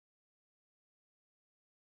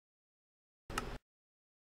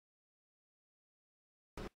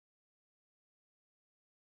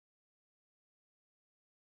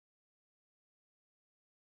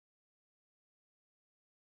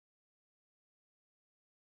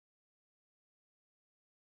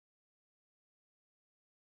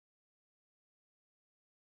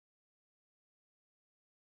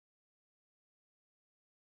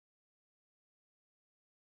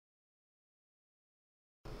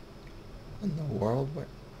In the world?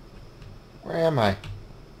 Where am I?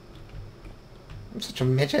 I'm such a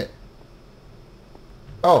midget.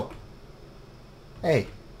 Oh. Hey,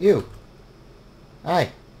 you. Hi.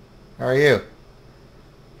 How are you?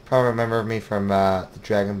 Probably remember me from the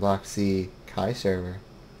Dragon Block C Kai server.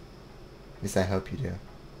 At least I hope you do.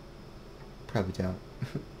 Probably don't.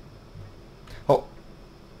 Oh.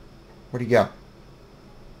 Where'd he go?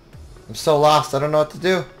 I'm so lost, I don't know what to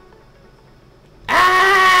do. Ah!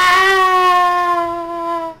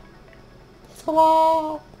 That's a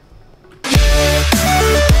wall.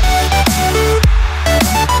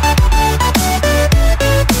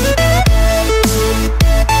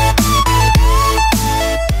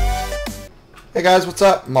 Hey guys, what's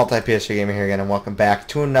up? MultiPSthreegamer here again, and welcome back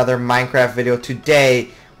to another Minecraft video. Today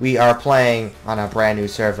we are playing on a brand new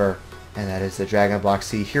server, and that is the Dragon Block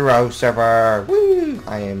C Hero server. Woo!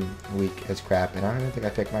 I am weak as crap, and I don't even think I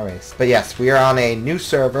picked my race. But yes, we are on a new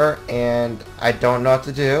server, and I don't know what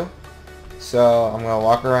to do. So I'm gonna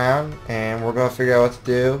walk around, and we're gonna figure out what to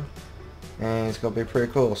do, and it's gonna be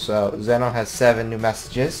pretty cool. So Zeno has 7 new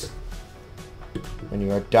messages. When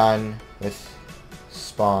you are done with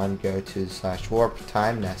spawn, go to /warp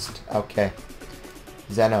time nest. Okay.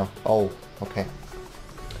 Zeno. Oh, okay.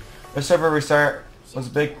 The server restart was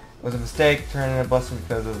a mistake, turning into a blessing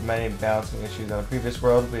because of many balancing issues on the previous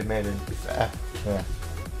world. We made it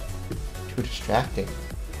too distracting.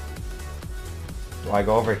 Do I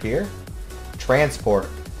go over here? Transport.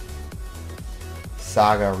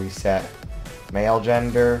 Saga reset. Male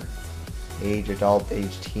gender. Age adult,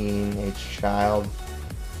 age teen, age child.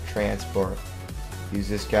 Transport. Use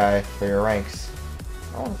this guy for your ranks.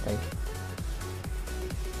 I don't think.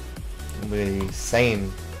 Be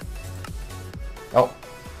sane. Oh.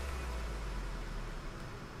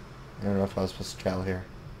 I don't know if I was supposed to travel here.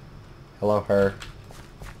 Hello, her.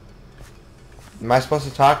 Am I supposed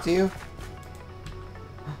to talk to you?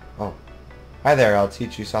 Oh. Hi there, I'll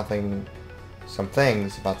teach you some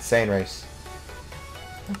things about the sane race.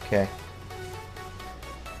 Okay.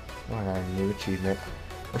 Oh, I got a new achievement.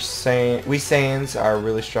 We Saiyans are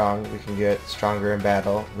really strong. We can get stronger in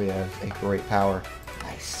battle. We have a great power.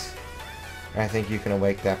 Nice. And I think you can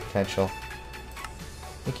awake that potential.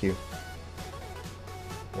 Thank you.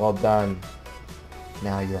 Well done.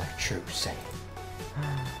 Now you're a true Saiyan.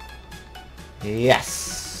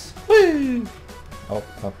 Yes! Woo! Oh,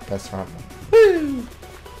 that's wrong. Woo!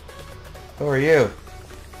 Who are you?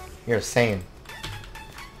 You're a Saiyan.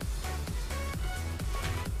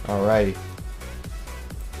 Alrighty.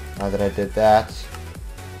 Now that I did that,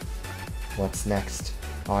 what's next?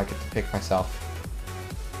 Oh, I get to pick myself.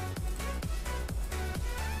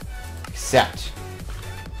 Accept.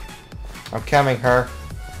 I'm coming, her.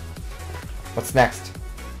 What's next?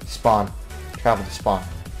 Spawn. Travel to spawn.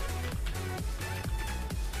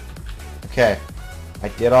 Okay. I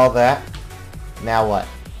did all that. Now what?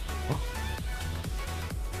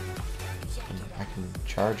 I can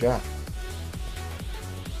charge up.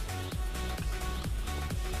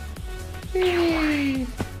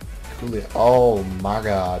 Oh my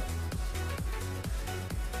god.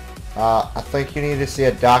 I think you need to see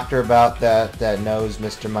a doctor about that nose,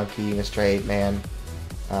 Mr. Monkey, Mr. 8-Man.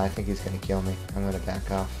 I think he's gonna kill me. I'm gonna back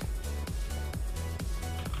off.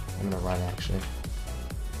 I'm gonna run, actually.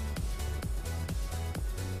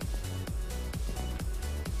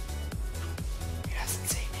 He doesn't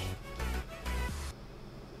see me.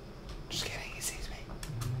 Just kidding, he sees me.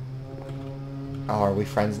 Oh, are we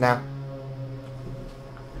friends now?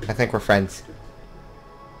 I think we're friends.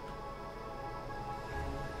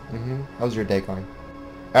 How's your day going?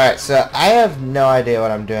 Alright, so I have no idea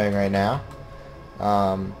what I'm doing right now.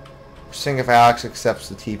 Seeing if Alex accepts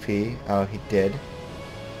the TP. Oh, he did.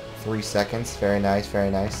 3 seconds. Very nice, very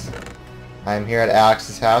nice. I'm here at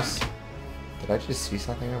Alex's house. Did I just see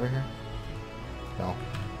something over here? No.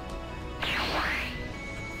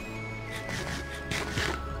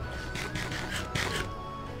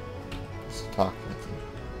 Let's talk with you.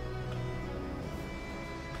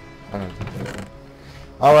 I don't think they're...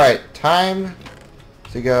 Alright, time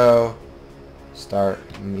to go start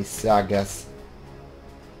Misagas.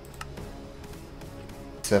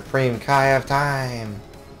 Supreme Kai of Time.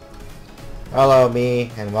 Hello,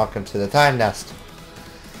 me, and welcome to the Time Nest.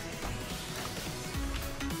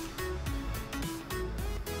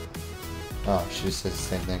 Oh, she just says the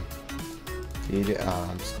same thing. Oh,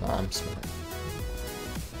 I'm smart.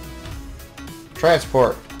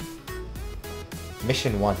 Transport.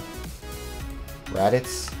 Mission 1.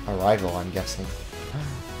 Raditz arrival, I'm guessing.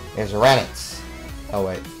 There's Raditz. Oh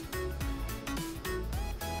wait.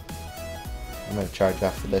 I'm gonna charge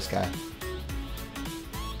up for this guy.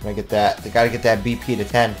 I'm gonna get that. They gotta get that BP to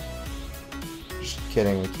 10.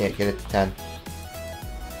 kidding, we can't get it to 10.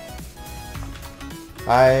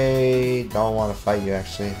 I don't want to fight you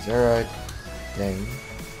actually. Is there a thing?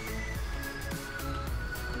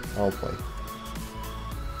 Oh boy.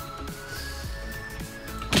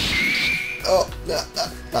 Oh,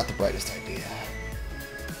 not the brightest idea.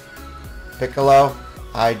 Piccolo,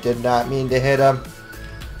 I did not mean to hit him.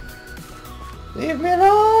 Leave me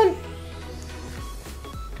alone!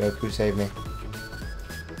 Goku, save me.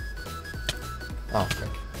 Oh, frick.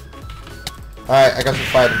 Alright, I got some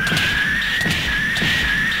fighting.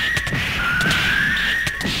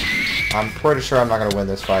 I'm pretty sure I'm not gonna win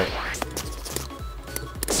this fight.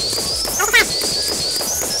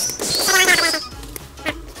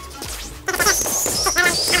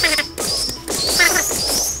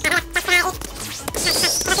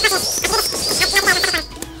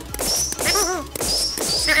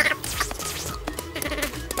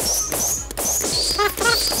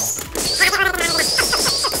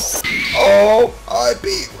 Oh, I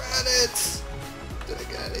beat Raditz! Did I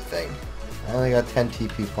get anything? I only got 10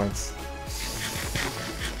 TP points.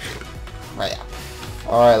 Right.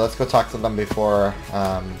 Alright, let's go talk to them before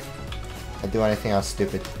I do anything else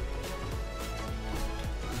stupid.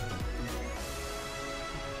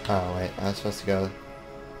 Oh wait, I was supposed to go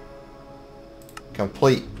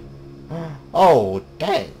complete. Oh,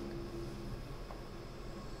 dang.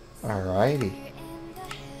 Alrighty.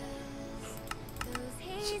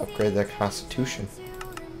 Let's upgrade their constitution.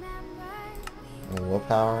 And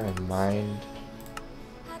willpower and mind.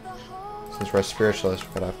 Since we're a spiritualist,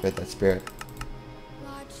 we're gonna upgrade that spirit.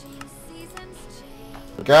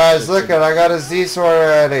 Guys, look at I got a Z sword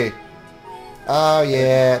already. Oh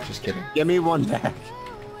yeah, just kidding. Give me one back.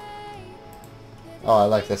 Oh, I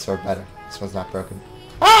like this sword better. This one's not broken.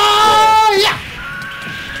 Oh yeah!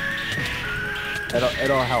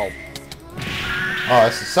 It'll help. Oh,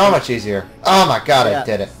 this is so much easier. Oh my god, Yeah, I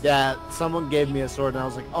did it. Yeah, someone gave me a sword and I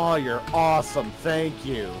was like, oh, you're awesome, thank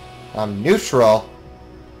you. I'm neutral.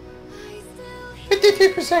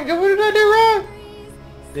 52% good. What did I do wrong?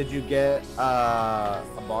 Did you get a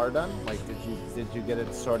bar done? Like, did you get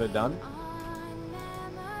it sort of done?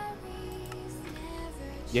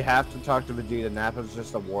 You have to talk to Vegeta. Nappa's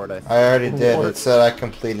just a ward. I already did. It said I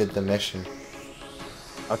completed the mission.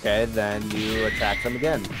 Okay, then you attack them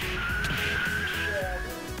again.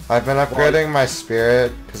 I've been upgrading my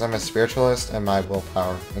spirit because I'm a spiritualist and my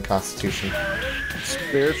willpower and constitution.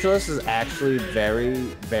 Spiritualist is actually very,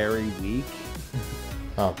 very weak.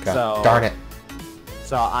 Oh god, darn it!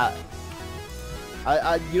 So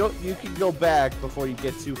you can go back before you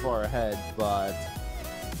get too far ahead, but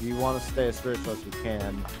if you want to stay a spiritualist, you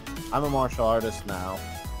can. I'm a martial artist now.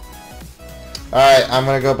 All right, I'm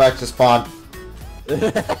gonna go back to spawn.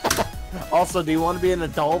 Also, do you want to be an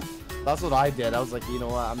adult? That's what I did. I was like, you know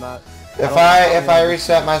what? I'm not. If I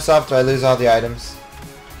reset myself, do I lose all the items?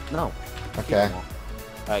 No. Okay.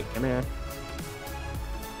 Alright, come here.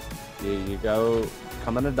 You go.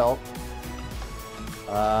 Become an adult.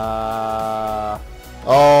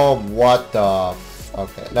 Oh, what the?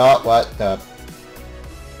 Okay. No, what the?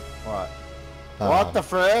 What? What the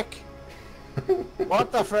frick?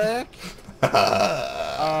 What the frick?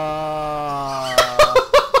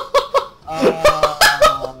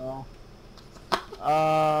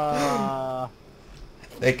 I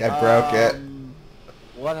think I broke it.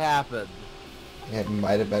 What happened? It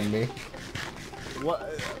might have been me. What?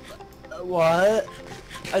 What?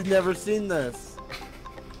 I've never seen this.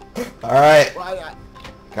 Alright.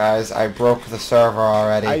 Guys, I broke the server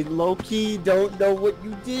already. I low-key don't know what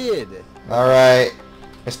you did. Alright.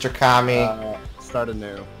 Mr. Kami. Start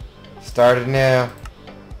anew. Start anew.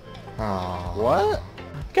 Oh. What?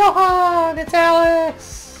 Gohan, it's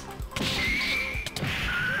Alex!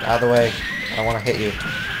 Out of the way. I don't want to hit you.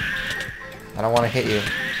 I don't want to hit you.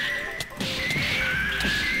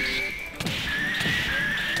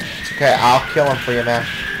 It's okay, I'll kill him for you, man.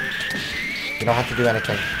 You don't have to do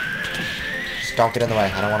anything. Just don't get in the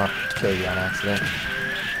way. I don't want to kill you on accident.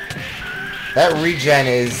 That regen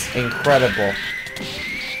is incredible.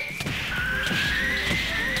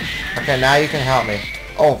 Okay, now you can help me.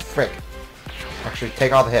 Oh, frick. Actually,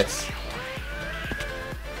 take all the hits.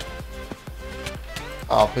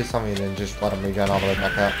 Oh, please tell me you didn't just let him regen all the way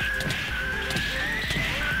back up.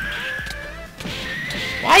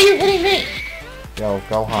 Why are you hitting me? Yo,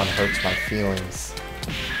 Gohan hurts my feelings.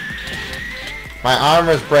 My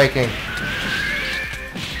armor's breaking.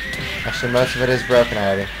 Actually, most of it is broken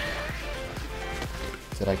already.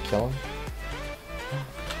 Did I kill him?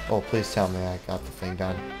 Oh, please tell me I got the thing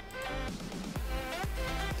done.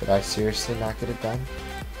 Did I seriously not get it done?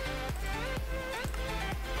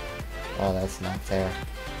 Oh, that's not fair.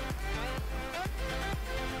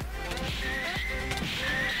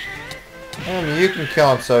 You can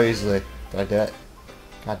kill him so easily. Did I do it?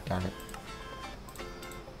 God darn it.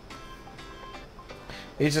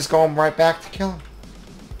 He's just going right back to kill him.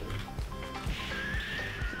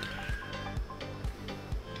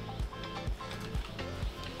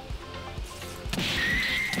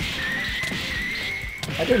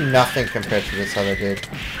 I do nothing compared to this other dude.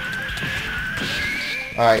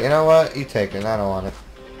 Alright, you know what? You take it. I don't want it.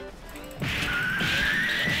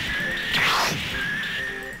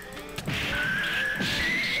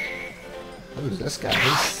 Who's this guy?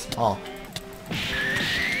 He's small.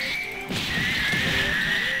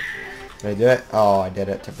 Did I do it? Oh, I did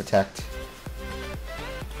it to protect.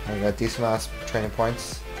 I got a decent amount of training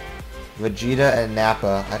points. Vegeta and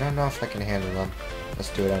Nappa. I don't know if I can handle them.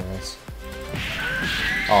 Let's do it anyways.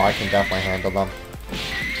 Oh, I can definitely handle them.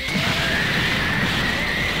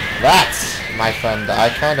 That's, my friend, I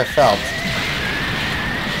kind of felt.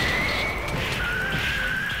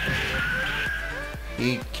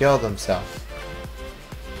 He killed himself.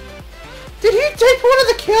 Did he take one of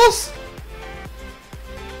the kills?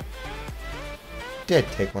 Did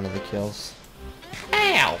take one of the kills.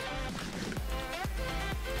 Ow!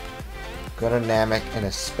 Go to Namek in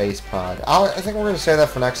a space pod. I think we're going to say that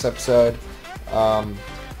for next episode. I'm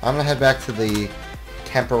going to head back to the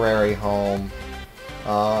temporary home.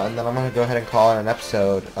 And then I'm going to go ahead and call it an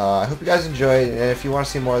episode. I hope you guys enjoyed. And if you want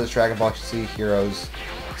to see more of this Dragon Ball Z Heroes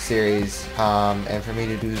series, and for me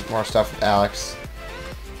to do more stuff with Alex,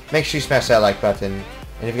 make sure you smash that like button.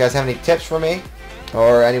 And if you guys have any tips for me,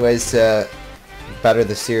 or any ways to better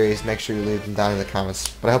the series, make sure you leave them down in the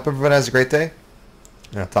comments. But I hope everyone has a great day,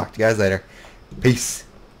 and I'll talk to you guys later. Peace.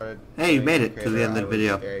 Hey, you made it to the end of the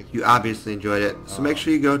video. You obviously enjoyed it, so make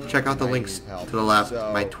sure you go check out the links to the left,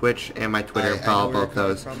 my Twitch and my Twitter, and follow both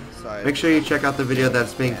those. Make sure you check out the video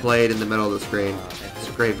that's being played in the middle of the screen. It's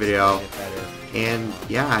a great video. And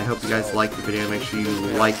yeah, I hope you guys like the video. Make sure you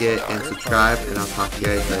like it and subscribe, and I'll talk to you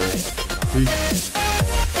guys later.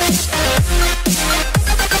 Peace.